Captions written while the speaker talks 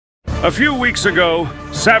A few weeks ago,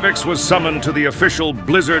 Savix was summoned to the official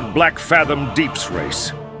Blizzard Blackfathom Deeps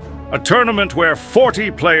race. A tournament where 40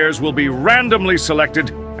 players will be randomly selected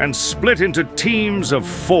and split into teams of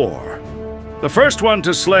 4. The first one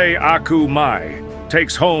to slay Aku Mai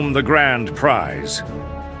takes home the grand prize.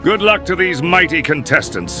 Good luck to these mighty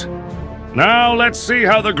contestants. Now let's see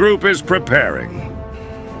how the group is preparing.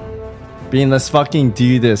 Bean, let's fucking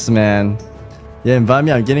do this, man. Yeah, invite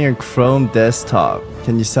me. I'm getting a Chrome desktop.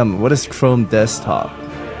 Can you summon? What is Chrome desktop?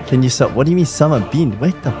 Can you summon? What do you mean summon? Bean,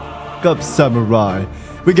 wake the fuck up, samurai.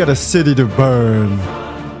 We got a city to burn.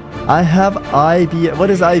 I have IBS. What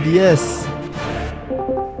is IBS?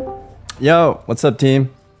 Yo, what's up, team?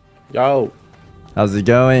 Yo. How's it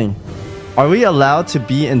going? Are we allowed to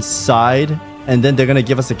be inside and then they're gonna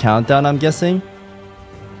give us a countdown, I'm guessing?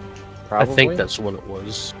 Probably. I think that's what it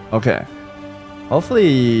was. Okay.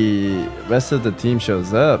 Hopefully rest of the team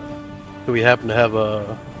shows up. Do we happen to have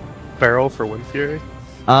a barrel for Wind Fury?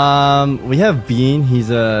 We have Bean.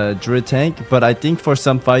 He's a druid tank, but I think for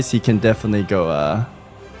some fights he can definitely go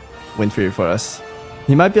Wind Fury for us.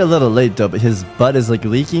 He might be a little late though, but his butt is like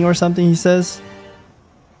leaking or something, he says.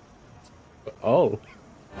 Oh.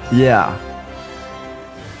 Yeah.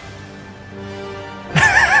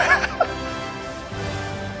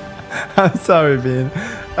 I'm sorry, Bean.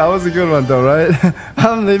 That was a good one though, right?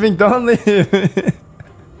 I'm leaving, don't leave.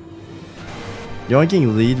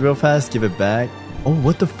 Yoinking lead real fast, give it back. Oh,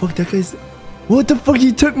 what the fuck? That guy's... What the fuck?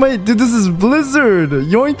 He took my... Dude, this is Blizzard.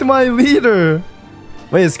 Yoinked my leader.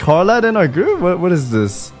 Wait, is Carla in our group? What is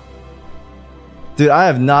this? Dude, I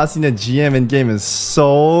have not seen a GM in game in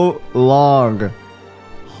so long.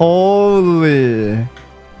 Holy.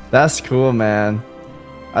 That's cool, man.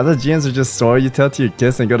 I thought GMs are just story you tell to your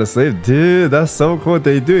kids and go to sleep. Dude, that's so cool.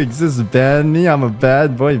 They do exist. Ban me. I'm a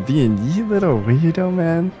bad boy. Being you little weirdo,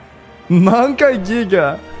 man. Mankai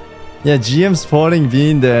Giga. Yeah, GM's sporting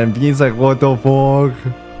Bean there, and Bean's like, what the fuck?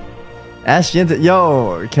 Ash Yenta,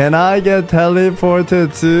 yo, can I get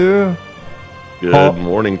teleported too? Good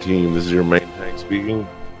morning, team. This is your main tank speaking.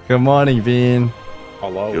 Good morning, Bean.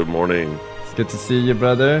 Hello. Good morning. It's good to see you,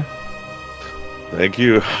 brother. Thank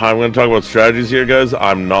you. I'm going to talk about strategies here, guys.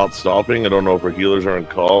 I'm not stopping. I don't know if our healers are on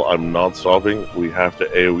call. I'm not stopping. We have to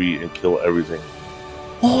AoE and kill everything.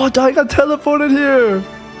 Oh, I got teleported here.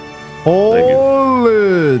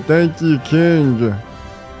 Holy, thank you, King.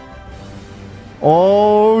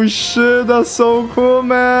 Oh shit, that's so cool,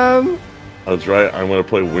 man. That's right. I'm going to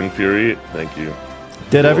play Wind Fury. Thank you.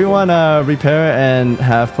 Did everyone repair and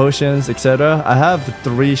have potions, etc.? I have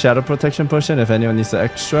 3 shadow protection potion if anyone needs the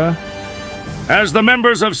extra. As the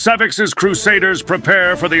members of Savix's Crusaders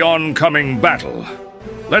prepare for the oncoming battle,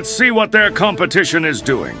 let's see what their competition is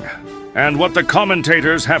doing, and what the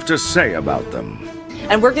commentators have to say about them.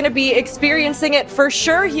 And we're going to be experiencing it for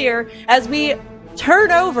sure here as we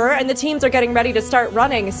turn over and the teams are getting ready to start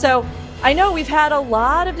running. So I know we've had a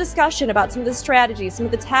lot of discussion about some of the strategies, some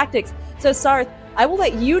of the tactics. So Sarth, I will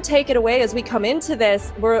let you take it away as we come into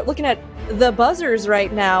this. We're looking at the buzzers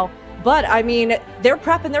right now. But, I mean, they're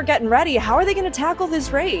prepping, they're getting ready. How are they going to tackle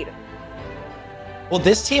this raid? Well,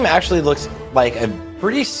 this team actually looks like a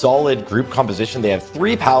pretty solid group composition. They have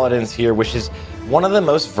 3 Paladins here, which is one of the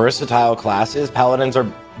most versatile classes. Paladins are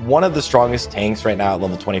one of the strongest tanks right now at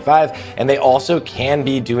level 25, and they also can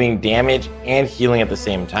be doing damage and healing at the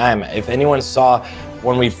same time. If anyone saw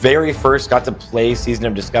when we very first got to play Season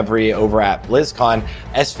of Discovery over at BlizzCon,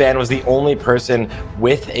 S-Fan was the only person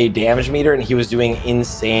with a damage meter, and he was doing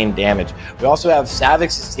insane damage. We also have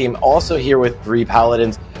Savix's team also here with 3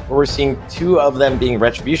 Paladins, where we're seeing 2 of them being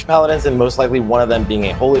Retribution Paladins, and most likely one of them being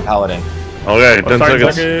a Holy Paladin. Okay, 10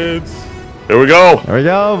 seconds. Here we go. Here we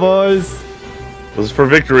go, boys. This is for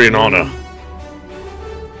victory and honor.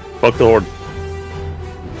 Fuck the Horde.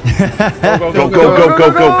 Go, go, go, go,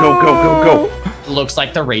 go, go, go, go, go, go. Looks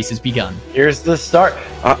like the race has begun. Here's the start.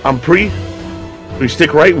 I'm pre. We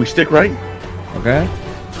stick right. We stick right. Okay.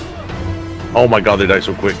 Oh my god, they die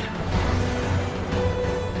so quick.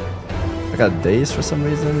 I got days for some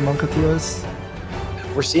reason, Monkatios.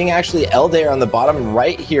 We're seeing actually Eldair on the bottom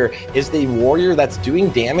right here is the warrior that's doing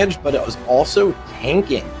damage, but it was also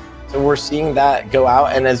tanking. So we're seeing that go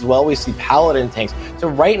out, and as well we see Paladin tanks. So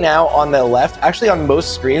right now on the left, actually on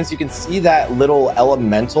most screens, you can see that little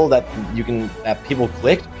elemental that people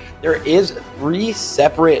clicked. There is 3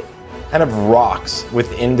 separate kind of rocks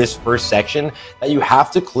within this first section that you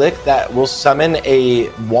have to click that will summon a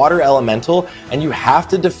water elemental, and you have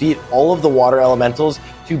to defeat all of the water elementals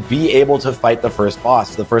to be able to fight the first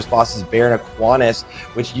boss. The first boss is Baron Aquanis,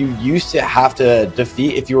 which you used to have to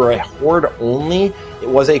defeat if you were a Horde only. It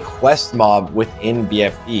was a quest mob within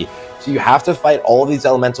BFD. So you have to fight all of these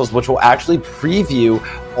elementals, which will actually preview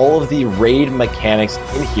all of the raid mechanics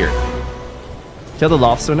in here. Kill the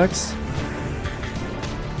lobster next.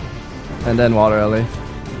 And then water alley.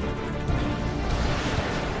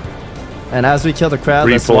 And as we kill the crab,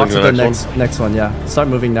 let's walk to the next one. Yeah, start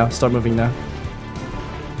moving now. Start moving now.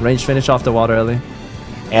 Range finish off the water alley.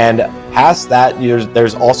 And past that,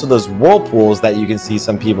 there's also those whirlpools that you can see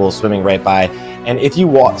some people swimming right by. And if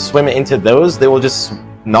you swim into those, they will just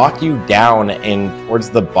knock you down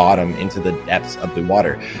towards the bottom into the depths of the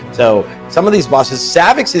water. So some of these bosses,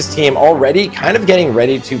 Savix's team already kind of getting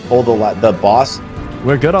ready to pull the boss.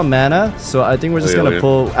 We're good on mana, so I think we're just gonna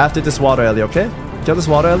pull after this water alley, okay? Kill this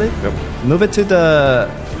water alley. Yep. Move it to the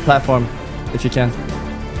platform if you can.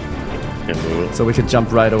 Can't move it. So we could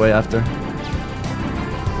jump right away after.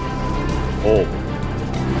 Oh.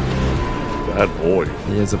 Bad boy.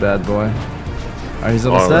 He is a bad boy. Alright, he's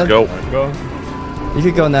almost dead. Let's go. You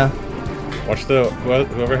could go now. Watch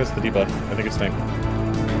whoever hits the debuff. I think it's Tank.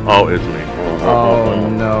 Oh, it's me. Oh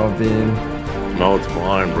no, Bean. No, it's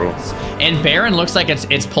fine, bro. And Baron looks like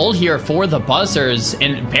it's pulled here for the buzzers,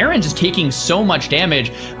 and Baron just taking so much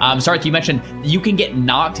damage. Sarth, you mentioned you can get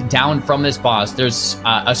knocked down from this boss. There's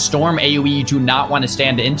a storm AoE you do not want to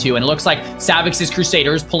stand into, and it looks like Savix's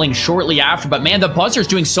Crusaders pulling shortly after, but man, the buzzer's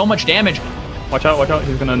doing so much damage. Watch out, watch out.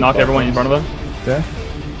 He's gonna knock everyone in front of him. Okay.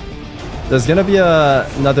 There's gonna be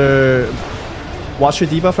another... Watch your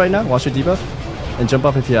debuff right now. Watch your debuff. And jump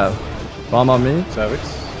off if you have. Bomb on me. Savix.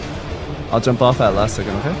 I'll jump off at last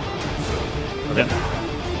second, okay? Yeah.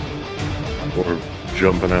 We're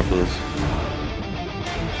jumping after this.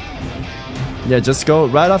 Yeah, just go.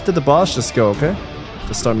 Right after the boss, just go, okay?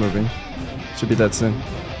 Just start moving. Should be dead soon.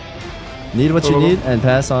 Need what you need and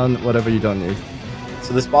pass on whatever you don't need.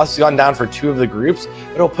 So this boss has gone down for 2 of the groups.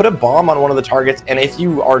 It'll put a bomb on one of the targets, and if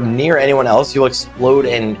you are near anyone else, you'll explode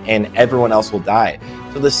and everyone else will die.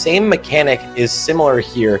 So the same mechanic is similar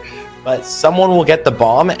here, but someone will get the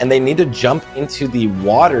bomb and they need to jump into the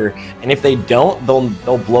water, and if they don't,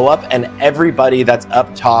 they'll blow up, and everybody that's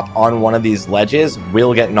up top on one of these ledges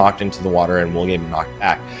will get knocked into the water and will get knocked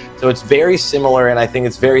back. So it's very similar, and I think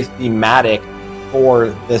it's very thematic for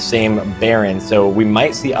the same Baron. So we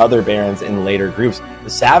might see other Barons in later groups. The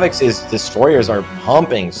Savix's Destroyers are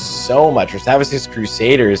pumping so much, or Savix's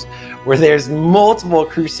Crusaders, where there's multiple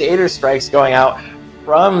Crusader strikes going out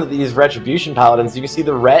from these Retribution Paladins. You can see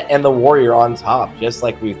the Ret and the Warrior on top, just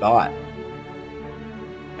like we thought.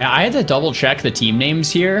 I had to double check the team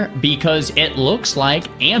names here because it looks like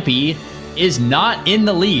Ampy is not in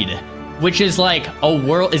the lead, which is like a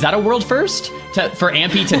world. Is that a world first for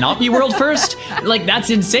Ampy to not be world first? Like, that's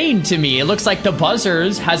insane to me. It looks like the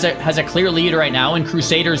Buzzers has a clear lead right now, and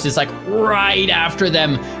Crusaders is like right after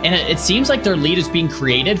them, and it seems like their lead is being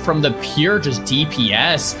created from the pure just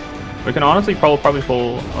DPS. We can honestly probably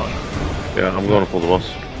pull. Yeah, I'm going to pull the boss.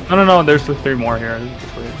 No. There's 3 more here.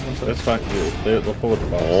 That's fine. They'll pull with the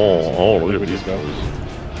boss. Oh, look at these guys.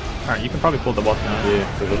 All right, you can probably pull the boss now. Yeah.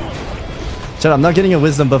 Shut up, I'm not getting a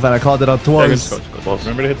wisdom buff and I called it out twice. Go.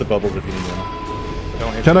 Remember to hit the bubbles if you need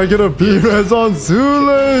them. Can I get a B-res on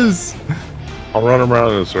Zulis? I'll run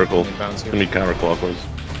around in a circle. Give me counterclockwise.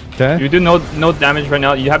 Okay. You do no damage right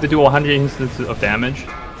now. You have to do 100 instances of damage.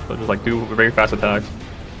 So just like do very fast attacks.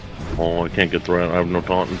 Oh, I can't get through. I have no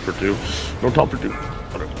taunting for 2. No taunt for 2.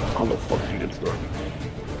 How the fuck do you get through?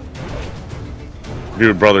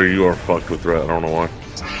 Dude, brother, you are fucked with threat. I don't know why.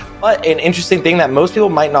 But an interesting thing that most people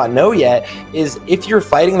might not know yet is if you're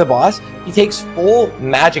fighting the boss, he takes full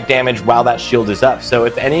magic damage while that shield is up. So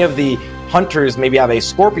if any of the hunters maybe have a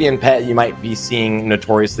scorpion pet you might be seeing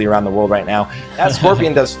notoriously around the world right now, that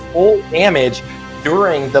scorpion does full damage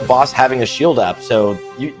during the boss having a shield up. So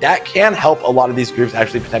that can help a lot of these groups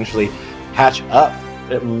actually potentially catch up.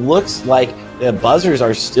 It looks like the Buzzers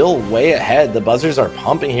are still way ahead. The Buzzers are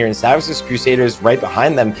pumping here, and Savix's Crusaders right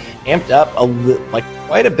behind them, amped up like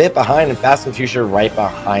quite a bit behind, and Fast and Fuchsia right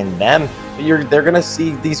behind them. But they're going to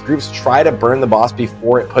see these groups try to burn the boss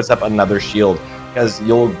before it puts up another shield, because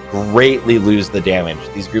you'll greatly lose the damage.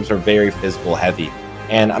 These groups are very physical heavy.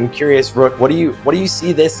 And I'm curious, Rook, what do you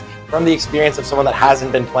see this from the experience of someone that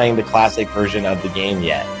hasn't been playing the classic version of the game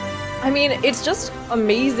yet? I mean, it's just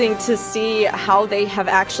amazing to see how they have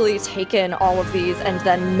actually taken all of these and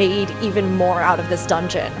then made even more out of this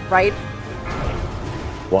dungeon, right?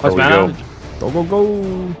 Water we go.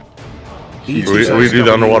 Go. We do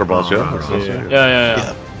the underwater boss, yeah?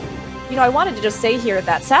 Yeah. You know, I wanted to just say here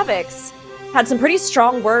that Savix, had some pretty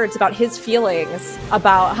strong words about his feelings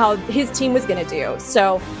about how his team was going to do.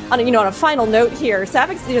 So, on a final note here,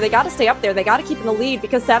 Savix, they got to stay up there. They got to keep in the lead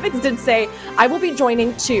because Savix did say, "I will be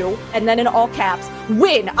joining too," and then in all caps,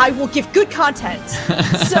 "Win, I will give good content."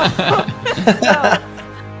 so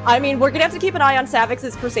I mean, we're going to have to keep an eye on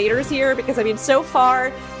Savix's Crusaders here because, I mean, so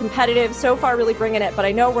far competitive, so far really bringing it, but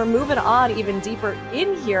I know we're moving on even deeper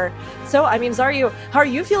in here. So, I mean, Zaryu, how are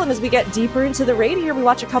you feeling as we get deeper into the raid here? We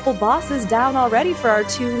watch a couple bosses down already for our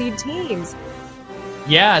 2 lead teams.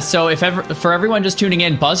 Yeah, so for everyone just tuning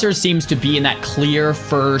in, Buzzers seems to be in that clear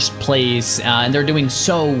first place, and they're doing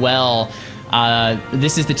so well.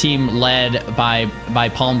 This is the team led by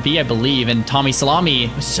Palm B, I believe, and Tommy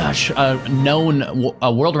Salami, such a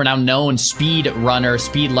world-renowned known speed runner,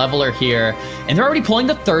 speed leveler here, and they're already pulling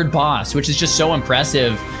the 3rd boss, which is just so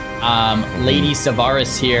impressive. Lady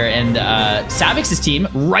Savaris here, and Savix's team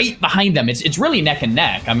right behind them. It's really neck and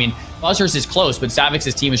neck. I mean, Buzzers is close, but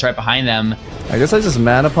Savix's team is right behind them. I guess I just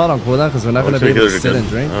mana pot on cooldown because we're not going to be able to sit and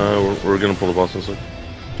drink. We're going to pull the boss this way.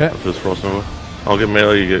 Okay. After this Frost Nova. I'll get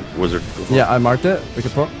melee, you get wizard. Yeah, I marked it. We can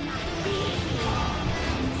pull.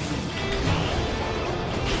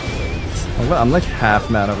 I'm like half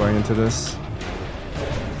mana going into this.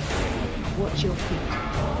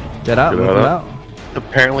 Get out, move out.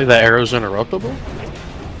 Apparently the arrow's interruptible?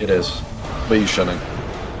 It is, but you shouldn't.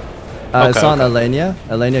 It's on Elenia.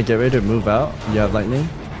 Elenia, get ready to move out. You have lightning.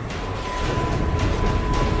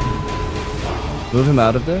 Move him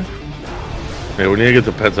out of there. Yeah, we need to get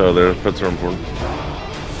the pets out of there. Pets are important.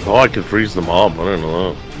 Oh, I could freeze the mob. I didn't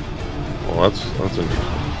know that. Well, that's interesting.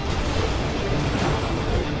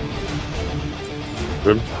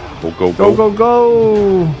 Good.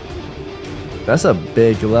 Go. That's a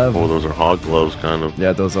big level. Oh, those are hog gloves, kind of.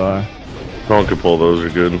 Yeah, those are. No one could pull those. Are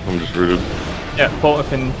good. I'm just rooted. Yeah,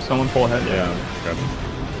 can someone pull ahead? Yeah.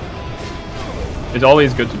 It's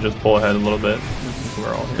always good to just pull ahead a little bit.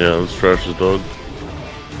 Yeah, let's trash this dog.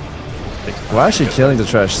 We're actually killing the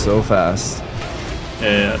trash so fast.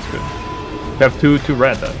 Yeah, that's good. We have two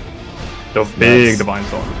red though. The big Divine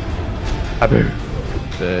Storm.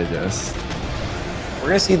 Big, yes. We're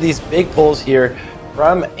going to see these big pulls here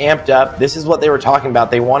from Amped Up. This is what they were talking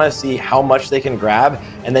about. They want to see how much they can grab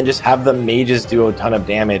and then just have the mages do a ton of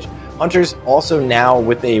damage. Hunters also now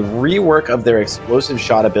with a rework of their explosive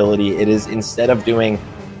shot ability, it is instead of doing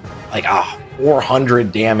like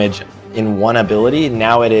 400 damage in one ability,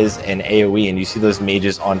 now it is an AoE, and you see those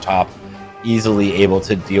mages on top easily able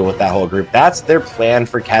to deal with that whole group. That's their plan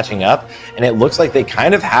for catching up, and it looks like they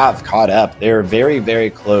kind of have caught up. They're very, very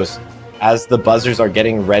close as the Buzzers are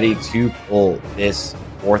getting ready to pull this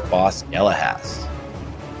 4th boss, Gelahas.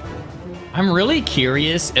 I'm really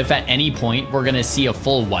curious if at any point we're gonna see a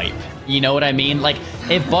full wipe. You know what I mean? Like,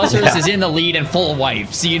 if Buzzers is in the lead and full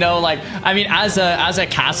wipes, you know, like, I mean, as a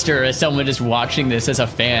caster, as someone just watching this as a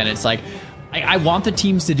fan, it's like, I want the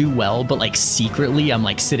teams to do well, but like secretly, I'm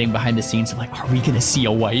like sitting behind the scenes. I'm like, are we gonna see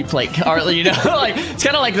a wipe? Like, you know, like it's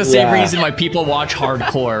kind of like the same reason why people watch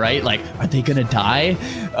hardcore, right? Like, are they gonna die?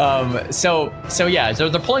 So yeah, so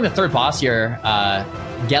they're pulling the 3rd boss here,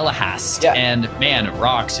 Gelahas, and man,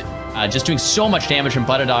 rocks. Just doing so much damage from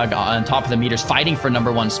Butterdog on top of the meters, fighting for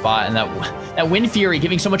 #1 spot, and that Wind Fury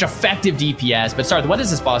giving so much effective DPS. But Sarth, what does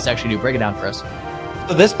this boss actually do? Break it down for us.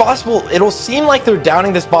 So this boss it'll seem like they're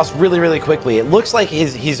downing this boss really, really quickly. It looks like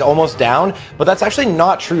he's almost down, but that's actually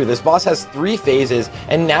not true. This boss has 3 phases,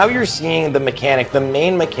 and now you're seeing the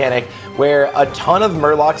main mechanic, where a ton of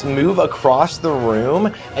Murlocs move across the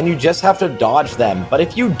room, and you just have to dodge them. But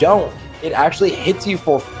if you don't, it actually hits you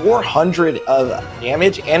for 400 of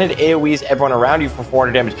damage, and it AoEs everyone around you for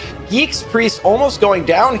 400 damage. Geek's Priest almost going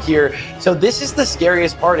down here, so this is the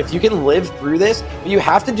scariest part. If you can live through this, but you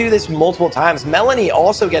have to do this multiple times. Melanie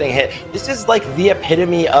also getting hit. This is like the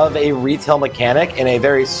epitome of a retail mechanic in a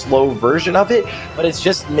very slow version of it, but it's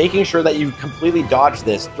just making sure that you completely dodge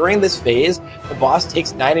this. During this phase, the boss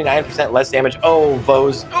takes 99% less damage. Oh,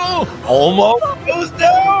 Vose almost goes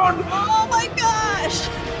down! Oh my gosh!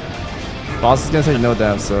 Boss is gonna take no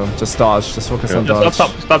damage, so just dodge. Just focus on dodge.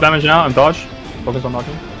 Stop damage now and dodge. Focus on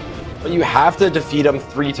dodging. But you have to defeat him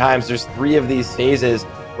 3 times. There's 3 of these phases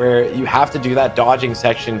where you have to do that dodging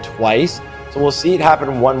section twice. So we'll see it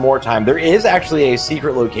happen one more time. There is actually a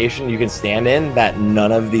secret location you can stand in that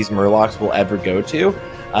none of these Murlocs will ever go to.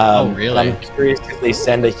 Oh, really? I'm curious if they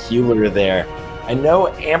send a healer there. I know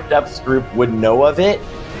Amped Up's group would know of it.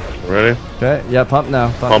 Ready? Okay, yeah, pump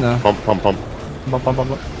now. Pump now. Pump.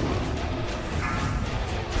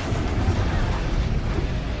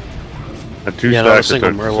 A 2 stack single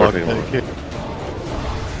Murloc.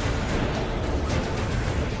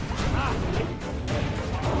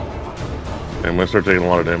 I'm gonna start taking a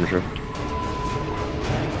lot of damage here.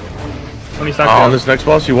 Let me stack on this next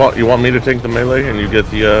boss, you want me to tank the melee and you get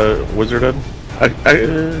the wizard head?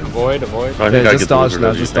 Avoid. Just dodge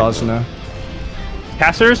now. Just dodge now.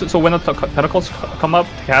 Casters, so when the tentacles come up,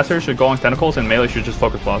 casters should go on tentacles and melee should just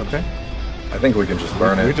focus boss, okay? I think we can just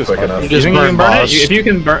burn it quick enough. You just burn boss. If you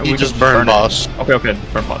can burn, you just burn boss. Okay,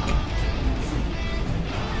 burn boss.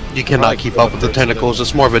 You cannot keep up with the tentacles.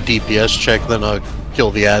 It's more of a DPS check than a kill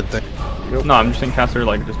the ad thing. No, I'm just saying caster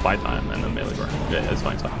like just buy time and then melee burn. Yeah, it's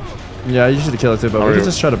fine. Yeah, you should kill it too, but we can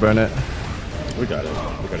just try to burn it. We got it.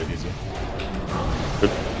 We got it easy.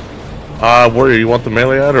 Warrior, you want the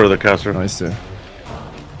melee ad or the caster? Nice too.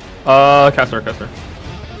 Caster.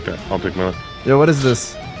 Okay, I'll take melee. Yo, what is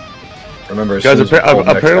this? Remember, guys,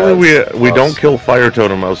 apparently we don't kill fire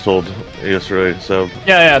totem. I was told yesterday. So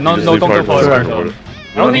yeah, no, don't kill fire totem.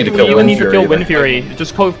 I don't think we even need to kill Wind Fury.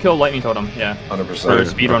 Just kill lightning totem. Yeah, 100% for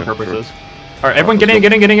speedrun purposes. All right, everyone, get in.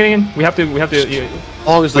 We have to. As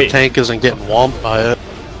long as the tank isn't getting whomped by it.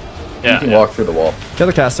 Yeah, you can walk through the wall. Kill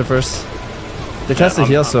the caster first. They cast the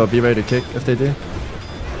heal, so be ready to kick if they do.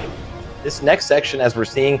 This next section, as we're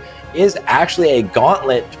seeing, is actually a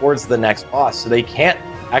gauntlet towards the next boss. So they can't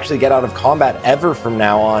actually get out of combat ever from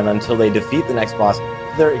now on until they defeat the next boss.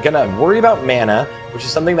 They're gonna worry about mana, which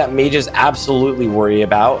is something that mages absolutely worry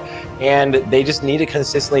about, and they just need to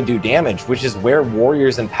consistently do damage, which is where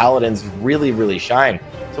warriors and paladins really shine.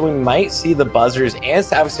 So we might see the buzzers and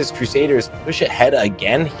Savix's Crusaders push ahead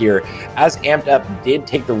again here, as Amped Up did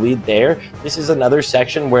take the lead there. This is another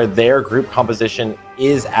section where their group composition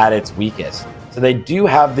is at its weakest. So they do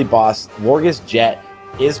have the boss. Lorgus Jet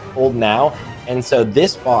is pulled now, and so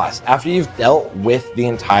this boss, after you've dealt with the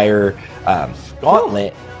entire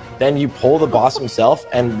gauntlet, then you pull the boss himself,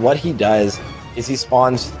 and what he does is he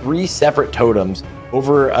spawns 3 separate totems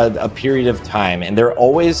over a period of time, and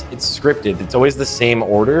it's scripted. It's always the same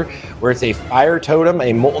order, where it's a fire totem,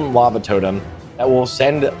 a molten lava totem that will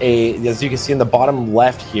send as you can see in the bottom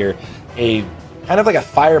left here, a kind of like a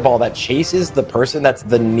fireball that chases the person that's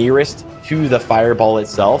the nearest to the fireball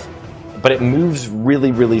itself, but it moves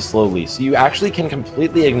really slowly. So you actually can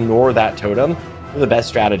completely ignore that totem for the best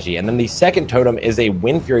strategy. And then the second totem is a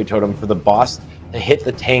Wind Fury totem for the boss to hit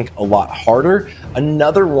the tank a lot harder.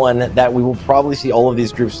 Another one that we will probably see all of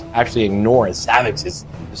these groups actually ignore, as Savix is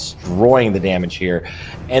destroying the damage here.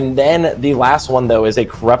 And then the last one, though, is a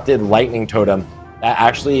corrupted lightning totem that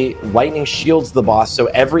actually lightning shields the boss, so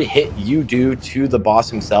every hit you do to the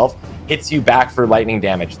boss himself hits you back for lightning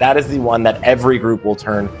damage. That is the one that every group will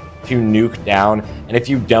turn to nuke down, and if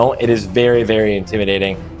you don't, it is very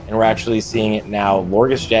intimidating. And we're actually seeing it now.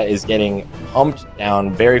 Lorgus Jet is getting pumped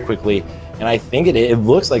down very quickly, and I think it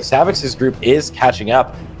looks like Savix's group is catching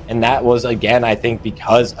up, and that was, again, I think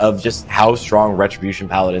because of just how strong Retribution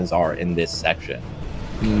Paladins are in this section.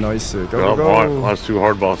 Nice. Go. Last 2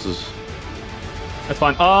 hard bosses. That's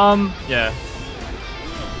fine. Yeah.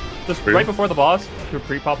 Just right before the boss, to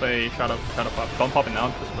pre-pop a shadow pop. Don't pop it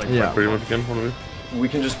now. Just like yeah. Pretty much again. One of you. We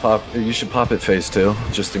can just pop. You should pop it phase 2,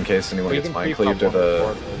 just in case anyone gets mind cleaved or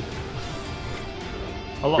the.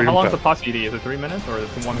 How long is the pop CD? Is it 3 minutes or is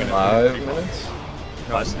it 1 minute? 5 minutes.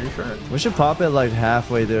 Are you sure? We should pop it like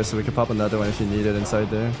halfway there, so we can pop another one if you need it inside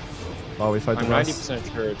there. While we fight the boss. I'm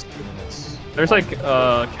 90% sure it's 2 minutes. There's like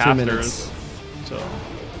casters. 2 minutes. So.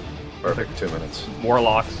 Perfect. 2 minutes.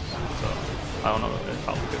 Warlocks. So I don't know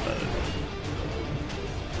how good that is.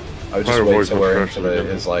 I would just wait till we're into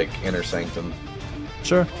his like inner sanctum.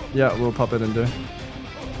 Sure. Yeah, we'll pop it in there.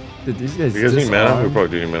 Did these guys? You guys need mana? We probably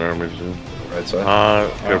do need mana armies too. Right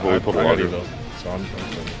side. Careful, we pulled a lot of though. So I'm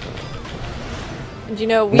And you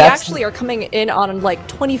know, we actually are coming in on like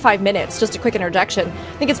 25 minutes, just a quick interjection.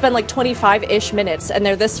 I think it's been like 25-ish minutes, and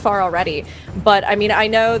they're this far already. But I mean, I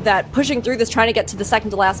know that pushing through this, trying to get to the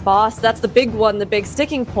second to last boss, that's the big one, the big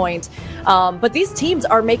sticking point. But these teams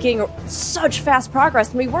are making such fast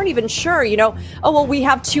progress, and we weren't even sure, you know, oh, well, we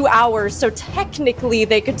have 2 hours, so technically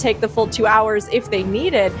they could take the full 2 hours if they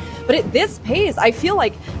needed. But at this pace, I feel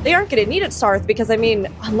like they aren't going to need it, Sarth, because I mean,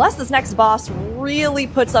 unless this next boss really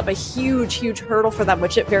puts up a huge hurdle for them,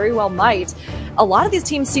 which it very well might, a lot of these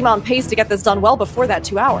teams seem on pace to get this done well before that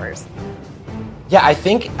 2 hours. Yeah, I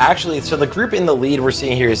think actually, so the group in the lead we're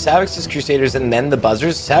seeing here is Savix's Crusaders and then the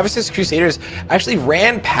Buzzers. Savix's Crusaders actually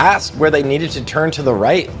ran past where they needed to turn to the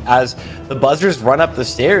right as the Buzzers run up the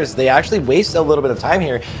stairs. They actually waste a little bit of time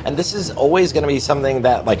here, and this is always going to be something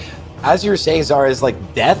that, like, as you were saying, Zara, is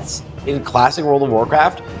like deaths in classic World of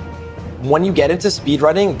Warcraft. When you get into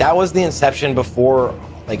speedrunning, that was the inception before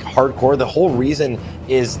like hardcore. The whole reason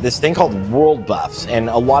is this thing called world buffs, and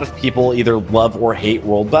a lot of people either love or hate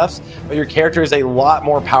world buffs, but your character is a lot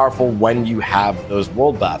more powerful when you have those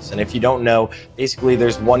world buffs. And if you don't know, basically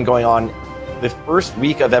there's one going on the first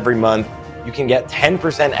week of every month. You can get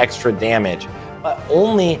 10% extra damage, but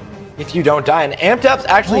only if you don't die. And Amped Up's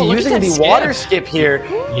actually using the water skip here.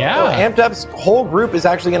 Yeah. So Amped Up's whole group is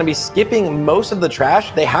actually going to be skipping most of the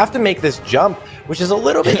trash. They have to make this jump, which is a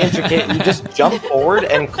little bit intricate. You just jump forward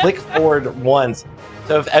and click forward once.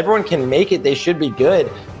 So if everyone can make it, they should be good.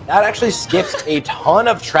 That actually skips a ton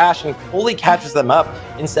of trash and fully catches them up.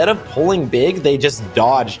 Instead of pulling big, they just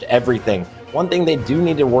dodged everything. One thing they do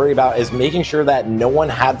need to worry about is making sure that no one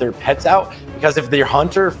had their pets out, because if their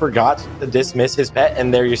hunter forgot to dismiss his pet,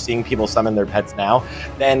 and there you're seeing people summon their pets now,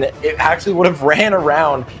 then it actually would have ran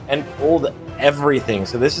around and pulled everything.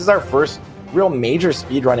 So this is our first real major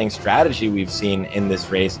speedrunning strategy we've seen in this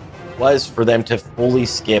race, was for them to fully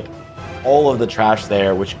skip all of the trash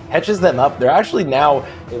there, which catches them up. They're actually now,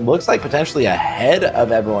 it looks like, potentially ahead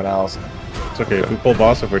of everyone else. It's okay, if we pull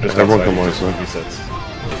boss, if we're just everyone outside, come resets.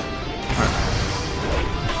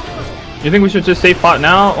 You think we should just save pot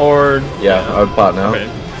now, or? Yeah, I would pot now. Okay.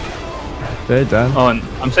 Okay, done. Oh, and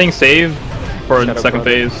I'm saying save for the second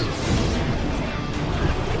phase.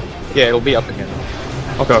 Yeah, it'll be up again.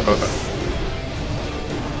 Okay.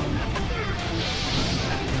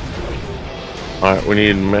 Alright, we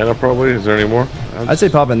need mana probably. Is there any more? I'd say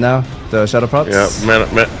pop it now. The shadow props. Yeah, mana.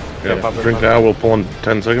 Yeah, drink now. We'll pull in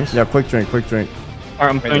 10 seconds. Yeah, quick drink. Alright,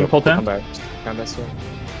 I'm going to pull 10. Come back soon.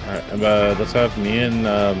 Alright, let's have me and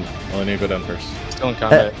Melanie go down first. Still in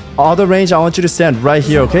combat. All the range, I want you to stand right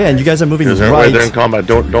here, okay? And you guys are moving right. They're in combat.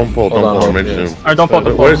 Don't pull. Don't pull. Alright, don't pull.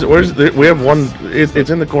 Where's we have one. It's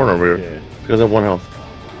in the corner over here. You guys have one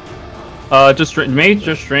health. Just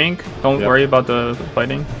drink. Don't worry about the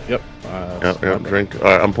fighting. Yep. Drink.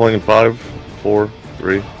 Alright, I'm pulling in 5, 4,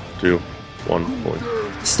 3, 2, 1. Pulling.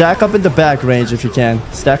 Stack up in the back range if you can.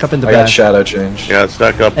 Stack up in the I back. got shadow change. Yeah,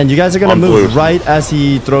 stack up. And you guys are gonna move right as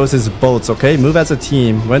he throws his bolts, okay? Move as a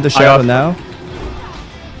team. We're in the shadow now.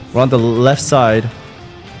 We're on the left side.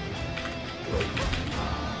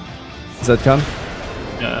 Does that come?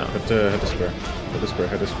 Yeah. Hit the square. Hit the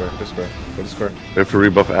square. We have to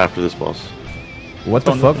rebuff after this boss. What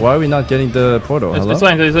the fuck? Why are we not getting the portal? Hello?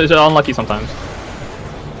 It's unlucky sometimes.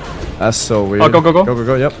 That's so weird. Oh, go.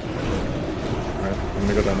 Go, yep. I'm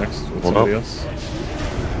gonna go down next with somebody else.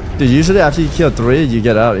 Dude, usually after you kill 3, you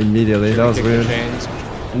get out immediately. That was weird.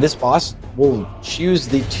 And this boss will choose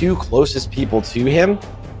the 2 closest people to him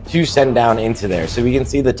to send down into there. So we can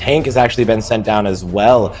see the tank has actually been sent down as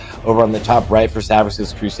well over on the top right for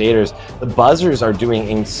Savix's Crusaders. The buzzers are doing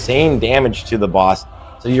insane damage to the boss.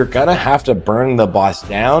 So you're gonna have to burn the boss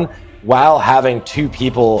down while having 2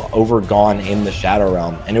 people overgone in the Shadow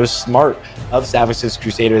Realm. And it was smart of Savix's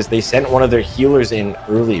Crusaders. They sent one of their healers in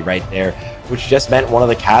early right there, which just meant one of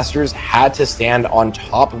the casters had to stand on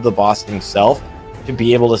top of the boss himself to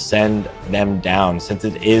be able to send them down, since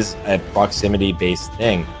it is a proximity-based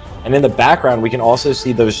thing. And in the background, we can also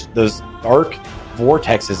see those dark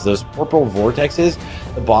vortexes, those purple vortexes.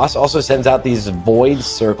 The boss also sends out these void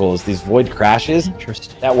circles, these void crashes,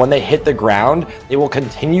 that when they hit the ground, they will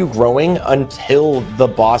continue growing until the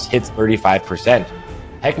boss hits 35%.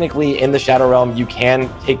 Technically, in the Shadow Realm, you can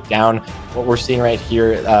take down what we're seeing right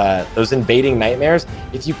here, those invading nightmares.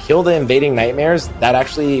 If you kill the invading nightmares, that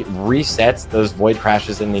actually resets those void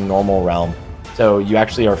crashes in the normal realm. So you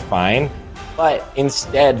actually are fine. But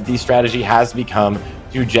instead, the strategy has become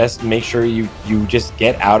to just make sure you just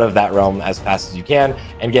get out of that realm as fast as you can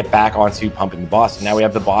and get back onto pumping the boss. And now we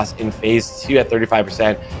have the boss in phase 2 at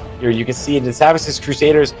 35%. Here you can see the Savix's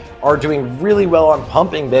Crusaders are doing really well on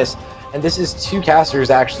pumping this. And this is 2 casters,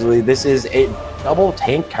 actually. This is a double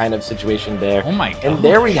tank kind of situation there. Oh my god. And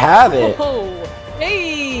there we have it. Oh,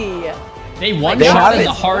 hey! They one-shotted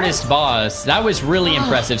the hardest boss. That was really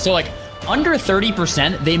impressive. So, like, under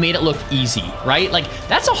 30%, they made it look easy, right? Like,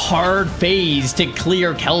 that's a hard phase to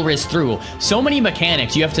clear Kelris through. So many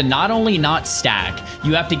mechanics. You have to not only not stack,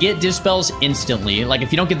 you have to get dispels instantly. Like,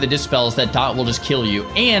 if you don't get the dispels, that dot will just kill you.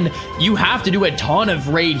 And you have to do a ton of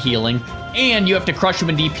raid healing. And you have to crush him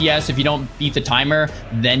in DPS. If you don't beat the timer,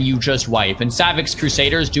 then you just wipe. And Savix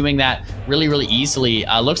Crusaders doing that really, really easily.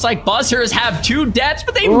 Looks like Buzzers have 2 deaths,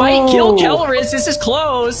 but they might kill Kelris. This is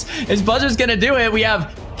close. Is Buzzers gonna do it? We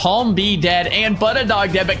have Palm B dead and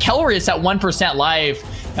Buttadog dead, but Kelris at 1% life.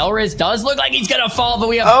 Kelris does look like he's gonna fall, but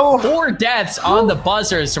we have 4 deaths on the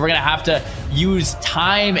Buzzers, so we're gonna have to use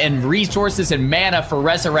time and resources and mana for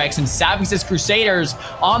resurrects. And Savix's Crusaders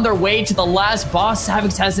on their way to the last boss.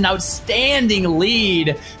 Savix has an outstanding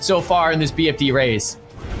lead so far in this BFD race.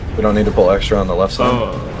 We don't need to pull extra on the left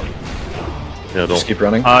side. Yeah, Just keep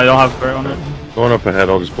running. I don't have prayer on it. Going up ahead,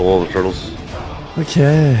 I'll just pull all the turtles.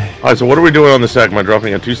 Okay. Alright, so what are we doing on the stack? Am I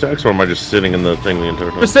dropping at 2 stacks, or am I just sitting in the thing the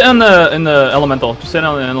entire time? Just sit in the elemental. Just sit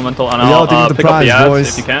on the elemental, and Y'all I'll the pick up prize, the ads boys.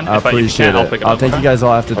 if you can. I appreciate I'll it. pick it I'll up. take you guys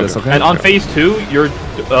all after this, okay? And on phase 2, you're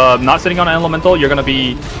not sitting on an elemental. You're gonna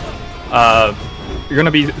be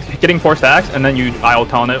getting 4 stacks, and then I'll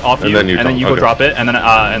taunt it off you, and then you go drop it, and then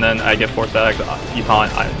I get 4 stacks. You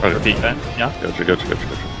taunt, I repeat that. Yeah. Gotcha.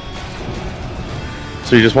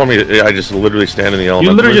 So you just want me to? I just literally stand in the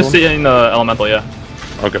elemental. You literally just sit in the elemental, yeah.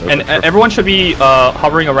 Okay. And everyone should be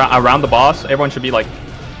hovering around the boss. Everyone should be like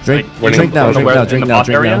drink now. Yeah,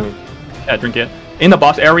 drink it in the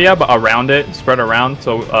boss area, but around it, spread around.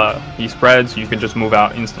 So he spreads. You can just move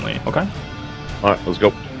out instantly. Okay. All right, let's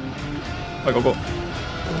go. Go.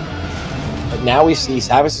 But now we see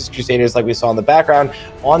Savix's Crusaders, like we saw in the background,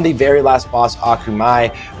 on the very last boss,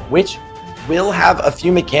 Akumai, which will have a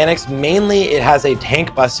few mechanics. Mainly, it has a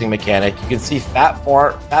tank busting mechanic. You can see Fat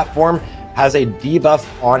Form has a debuff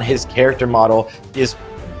on his character model. He is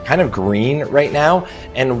kind of green right now,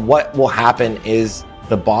 and what will happen is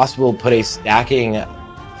the boss will put a stacking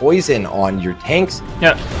poison on your tanks.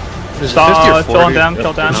 Yeah. Kill down.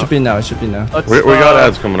 It should be now. We got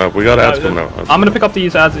ads coming up. I'm gonna pick up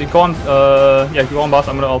these ads. Go on. Yeah, go on, boss.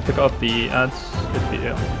 I'll pick up the ads.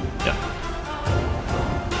 Yeah.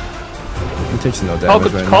 It takes no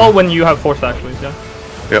damage right Call when you have 4 stacks, please. Yeah.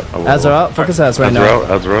 Yep. Ads are out. Focus ads right now.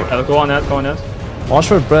 Ads are out. Go on ads. Watch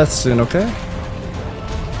for breath soon, okay?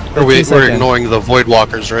 We're ignoring the void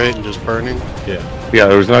walkers, right, and just burning. Yeah,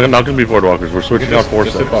 there's not gonna be void walkers. We're switching out 4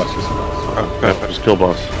 stacks. Just kill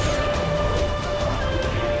boss.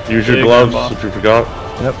 Use your gloves if you forgot.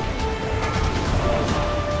 Yep.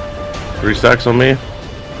 3 stacks on me.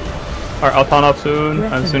 Alright, I'll taunt up soon.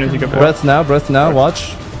 As soon as you get breath now.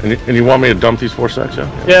 Watch. And you want me to dump these 4 stacks?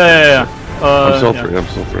 Yeah. I'm still 3.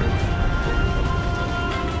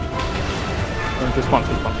 Just pump.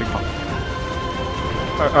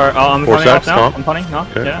 Alright, I'm 4 punting stacks off now. now. I'm punting, no?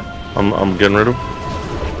 Okay. Yeah. I'm getting rid of.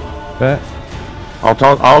 Okay.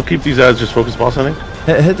 I'll keep these ads. Just focus boss, I think.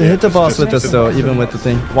 Hit the boss with this though, even with the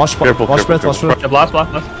thing. Watch breath. Yeah, blast.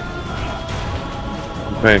 I'm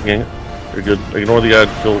panicking. You're good. Ignore the ad.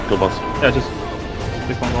 Kill boss. Yeah, just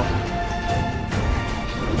one boss.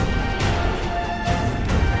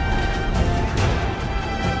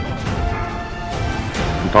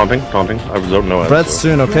 I'm taunting. I've zoned no ads. Breath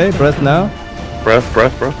soon, okay? Breath now. Breath.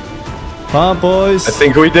 Come on, boys. I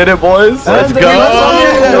think we did it, boys. Let's go.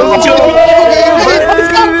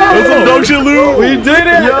 We did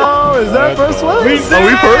it! Yo, is that first one? Are we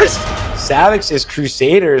first? Savix's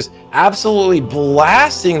Crusaders absolutely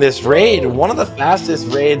blasting this raid. One of the fastest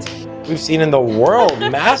raids we've seen in the world.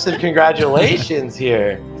 Massive congratulations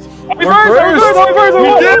here. We're first! Let's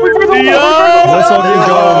fucking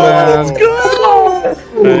go, man.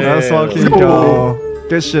 Let's fucking go.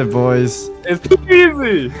 Good shit, boys. It's too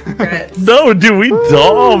easy. No, dude, we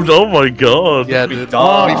domed. Oh my god. Yeah, dude.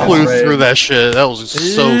 We flew through that shit. That was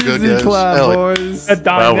so good, guys. Boys. A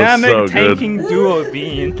dynamic so tanking duo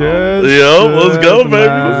being. Good. Yo, let's go, baby.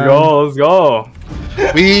 Man. Let's go.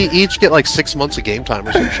 We each get like 6 months of game time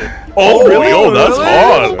or some shit. Oh, really? Oh, that's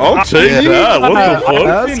hard. I'll take that. What the fuck?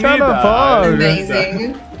 That's kind of fun.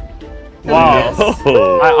 Amazing. Wow.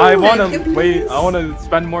 Oh. I want to wait. I want to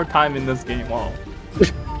spend more time in this game. Wow.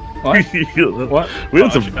 What? We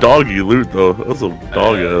had some doggy loot though. That was some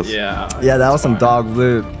dog ass. Yeah, that was some dog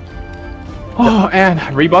loot. Oh, and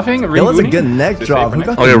rebuffing? That was a good neck drop. Who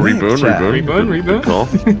got Oh yeah, the reboon. Reboon. Good call.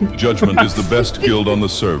 Judgment is the best guild on the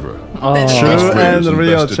server. True Best and raiders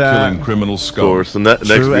real, best at chat. killing criminal Of scum. course, and next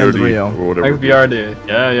True and BRD real. or whatever. XBRD.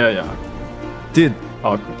 Yeah. Dude,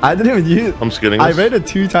 Oh, I didn't even use. I'm skidding. I raided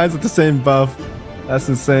 2 times with the same buff. That's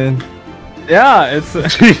insane. yeah, it's.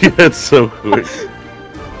 It's so quick.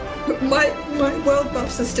 My world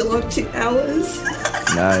buffs are still on 2 hours.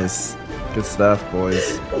 Nice. Good stuff,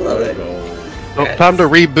 boys. I love it. Oh, time to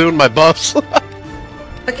reboon my buffs.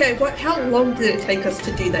 Okay, how long did it take us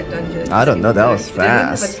to do that dungeon? I don't know, that was Did we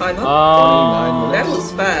have a fast. timer? 29 That minutes.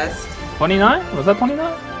 was fast. 29? Was that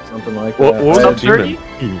 29? Something like What that. was I up had- 30?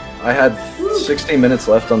 I had 16 minutes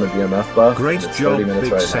left on the BMF buff. Great It's job, 30 minutes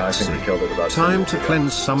Big right now. I Sexy. think we killed it about Time 2 to minutes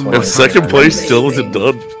cleanse ago. some. And second place still isn't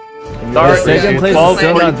done. Second place is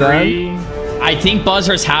still not done. I think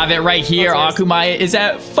Buzzers have it right here. Akumai is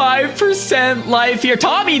at 5% life here.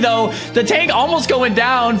 Tommy, though, the tank almost going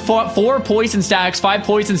down for 4 poison stacks, 5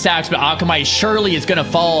 poison stacks, but Akumai surely is going to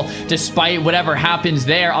fall despite whatever happens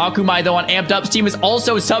there. Akumai, though, on Amped Up's team is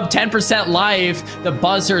also sub 10% life. The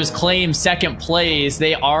Buzzers claim second place.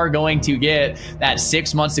 They are going to get that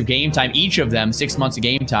 6 months of game time. Each of them, 6 months of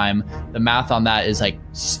game time. The math on that is like,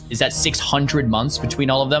 is that 600 months between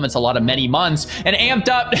all of them? It's a lot of many months. And Amped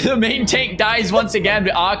Up, the main tank dies once again,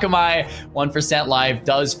 but Akamai, 1% life,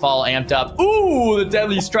 does fall. Amped Up. Ooh, the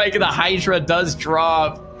Deadly Strike of the Hydra does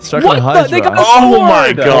drop. Strike of the Hydra. They got a sword. Oh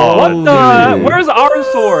my god. What the? Where's our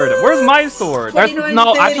sword? Where's my sword? That's,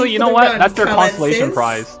 no, actually, you know what? That's their consolation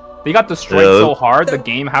prize. They got destroyed so hard, the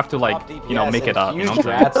game have to, like, you know, make it up. You know what I'm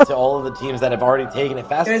saying? Congrats to all of the teams that have already taken it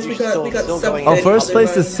fast. Guys, we got going Oh, first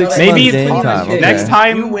place is 6 Maybe game time. Okay. next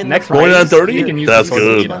time, next Going on race, 30? you can use That's the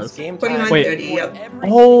good. 29, Wait. 30, yep.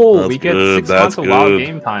 Oh, That's we get good, 6 months of wild good.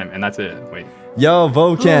 game time, and that's it. Wait. Yo,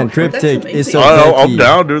 Volcan, Cryptic, that's Iso, I'm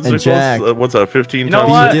down, dude. and 6 Jack, months, what's that, 15 You know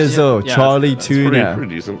times? what? Dizzo, Yeah, Charlie that's Tuna,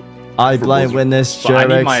 Pretty decent. I for Blind Blizzard. Witness, So I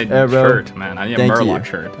need my Jerex, Arrow. shirt, man. I need a Thank Murloc you.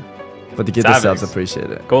 shirt. But to get the Savix. subs, appreciate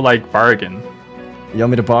it. Go like bargain. You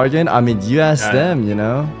want me to bargain? I mean, you ask Yeah. them, you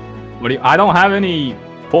know? What do you, I don't have any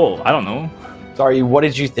pull. I don't know. Sorry, what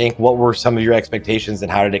did you think? What were some of your expectations,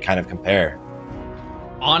 and how did it kind of compare?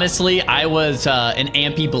 Honestly, I was an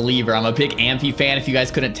Ampy believer. I'm a big Ampy fan, if you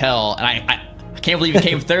guys couldn't tell. And I can't believe it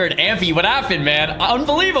came third. Ampy, what happened, man?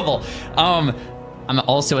 Unbelievable. I'm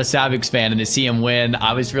also a Savix fan, and to see him win,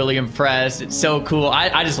 I was really impressed. It's so cool.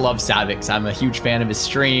 I just love Savix. I'm a huge fan of his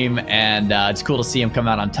stream, and it's cool to see him come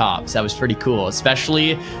out on top. So that was pretty cool,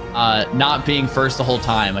 especially not being first the whole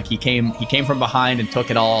time. Like he came from behind and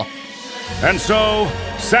took it all. And so,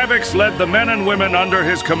 Savix led the men and women under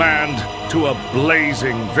his command to a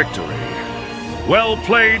blazing victory. Well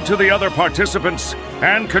played to the other participants,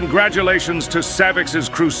 and congratulations to Savix's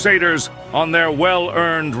Crusaders on their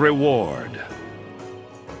well-earned reward.